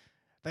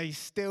 They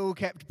still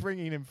kept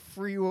bringing him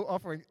free will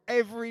offerings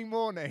every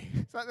morning.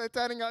 It's like they're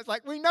turning out, it's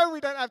like, we know we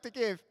don't have to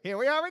give. Here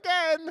we are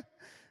again.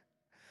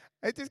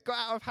 It just got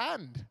out of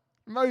hand.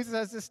 Moses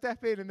has to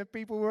step in, and the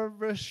people were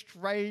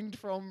restrained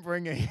from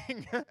bringing.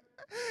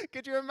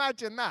 Could you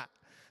imagine that?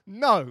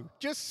 No,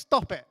 just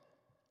stop it.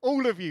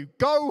 All of you,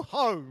 go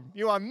home.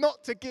 You are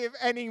not to give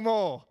any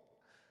more.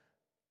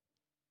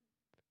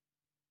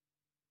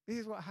 This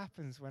is what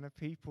happens when a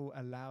people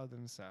allow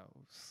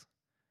themselves,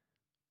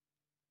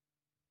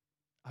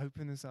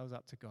 open themselves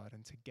up to God,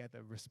 and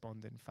together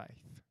respond in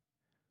faith.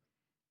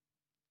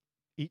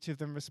 Each of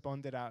them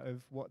responded out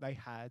of what they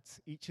had,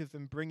 each of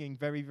them bringing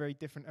very, very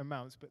different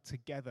amounts, but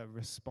together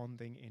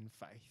responding in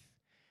faith.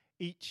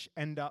 Each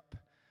end up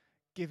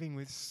giving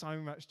with so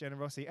much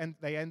generosity, and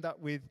they end up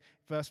with,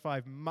 verse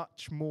 5,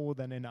 much more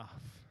than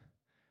enough.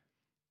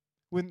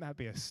 Wouldn't that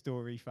be a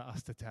story for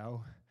us to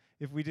tell?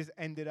 if we just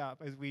ended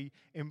up, as we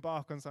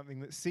embark on something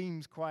that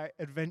seems quite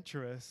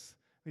adventurous,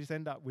 we just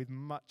end up with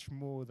much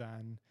more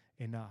than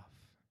enough.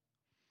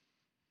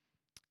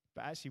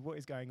 But actually what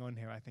is going on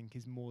here, I think,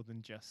 is more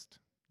than just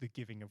the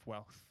giving of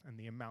wealth and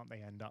the amount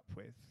they end up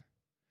with.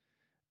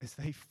 As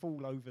they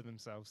fall over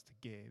themselves to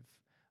give,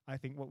 I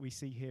think what we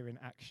see here in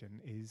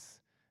action is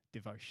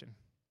devotion.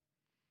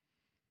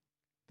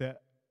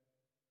 That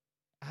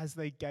as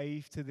they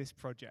gave to this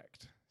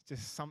project,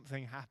 just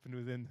something happened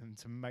within them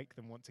to make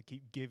them want to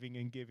keep giving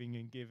and giving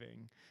and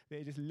giving. That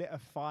it just lit a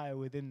fire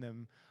within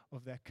them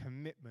of their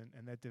commitment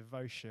and their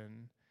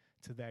devotion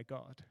to their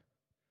God.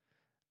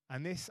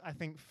 And this, I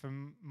think,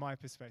 from my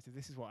perspective,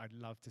 this is what I'd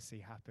love to see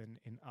happen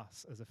in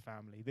us as a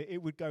family. That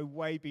it would go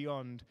way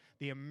beyond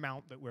the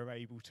amount that we're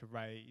able to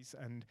raise,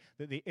 and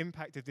that the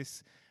impact of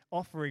this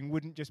offering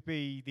wouldn't just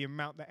be the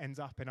amount that ends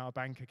up in our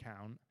bank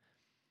account.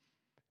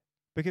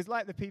 Because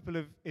like the people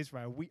of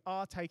Israel, we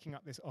are taking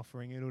up this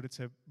offering in order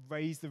to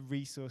raise the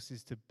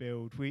resources to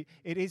build.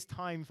 It is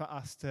time for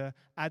us to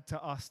add to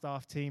our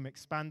staff team,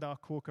 expand our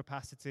core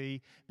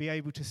capacity, be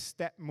able to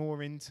step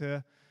more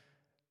into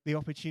the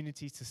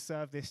opportunity to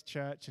serve this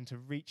church and to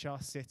reach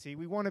our city.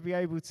 We want to be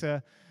able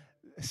to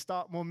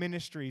start more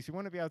ministries. We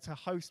want to be able to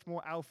host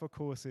more alpha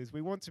courses.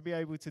 We want to be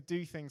able to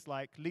do things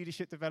like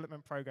leadership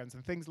development programs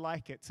and things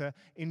like it, to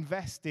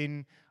invest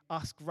in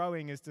us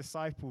growing as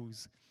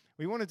disciples.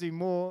 We want to do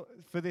more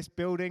for this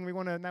building.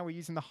 Now we're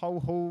using the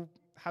whole hall,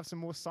 have some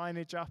more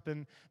signage up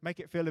and make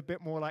it feel a bit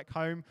more like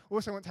home.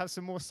 Also want to have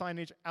some more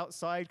signage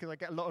outside, because I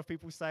get a lot of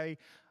people say,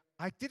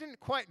 I didn't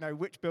quite know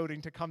which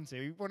building to come to.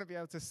 We want to be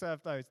able to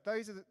serve those.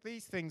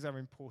 These things are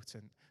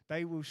important.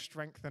 They will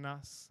strengthen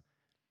us.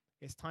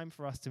 It's time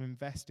for us to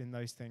invest in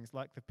those things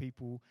like the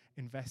people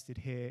invested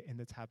here in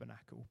the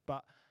tabernacle.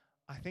 But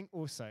I think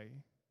also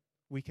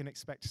we can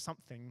expect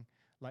something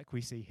like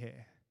we see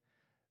here.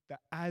 That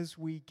as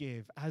we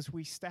give, as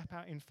we step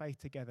out in faith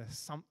together,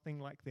 something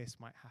like this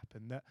might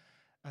happen. That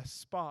a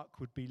spark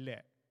would be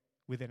lit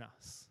within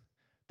us.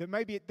 That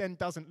maybe it then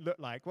doesn't look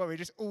like, well, we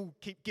just all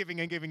keep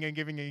giving and giving and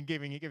giving and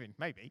giving and giving.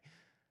 Maybe.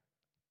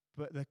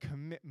 But the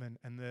commitment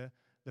and the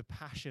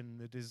passion,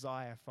 the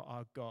desire for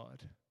our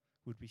God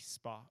would be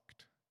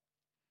sparked.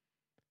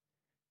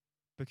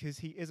 Because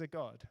he is a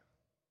God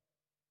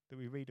that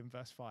we read in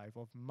verse 5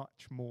 of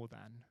much more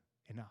than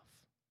enough.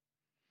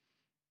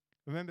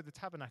 Remember, the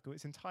tabernacle,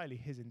 it's entirely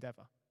his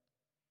endeavor.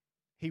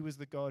 He was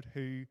the God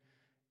who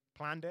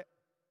planned it.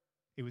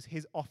 It was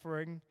his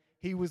offering.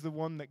 He was the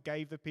one that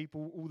gave the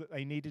people all that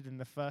they needed in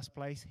the first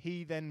place.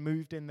 He then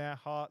moved in their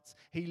hearts.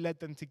 He led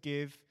them to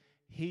give.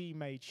 He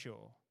made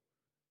sure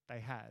they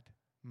had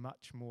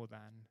much more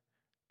than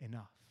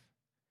enough.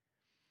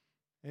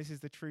 This is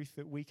the truth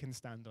that we can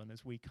stand on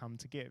as we come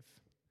to give.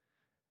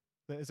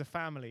 That as a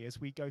family, as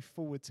we go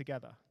forward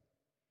together,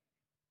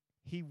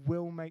 he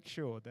will make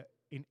sure that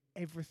in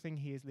everything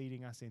he is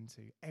leading us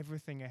into,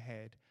 everything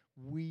ahead,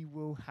 we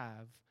will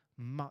have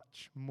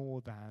much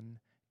more than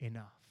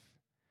enough.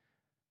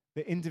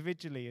 That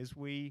individually, as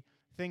we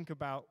think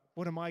about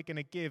what am I going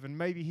to give, and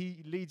maybe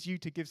he leads you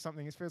to give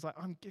something, it feels like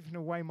I'm giving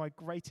away my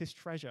greatest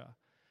treasure,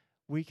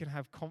 we can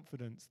have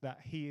confidence that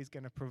he is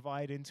going to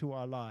provide into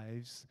our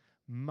lives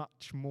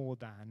much more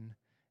than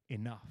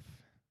enough.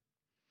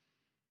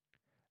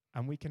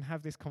 And we can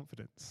have this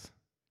confidence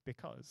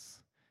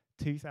because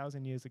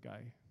 2,000 years ago,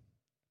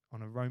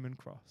 on a Roman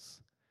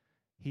cross,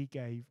 he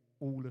gave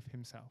all of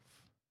himself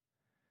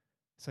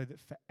so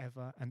that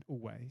forever and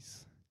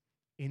always,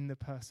 in the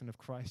person of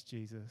Christ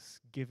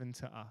Jesus given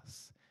to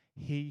us,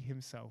 he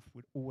himself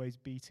would always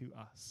be to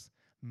us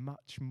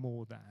much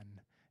more than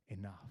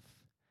enough.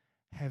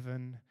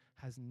 Heaven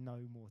has no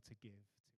more to give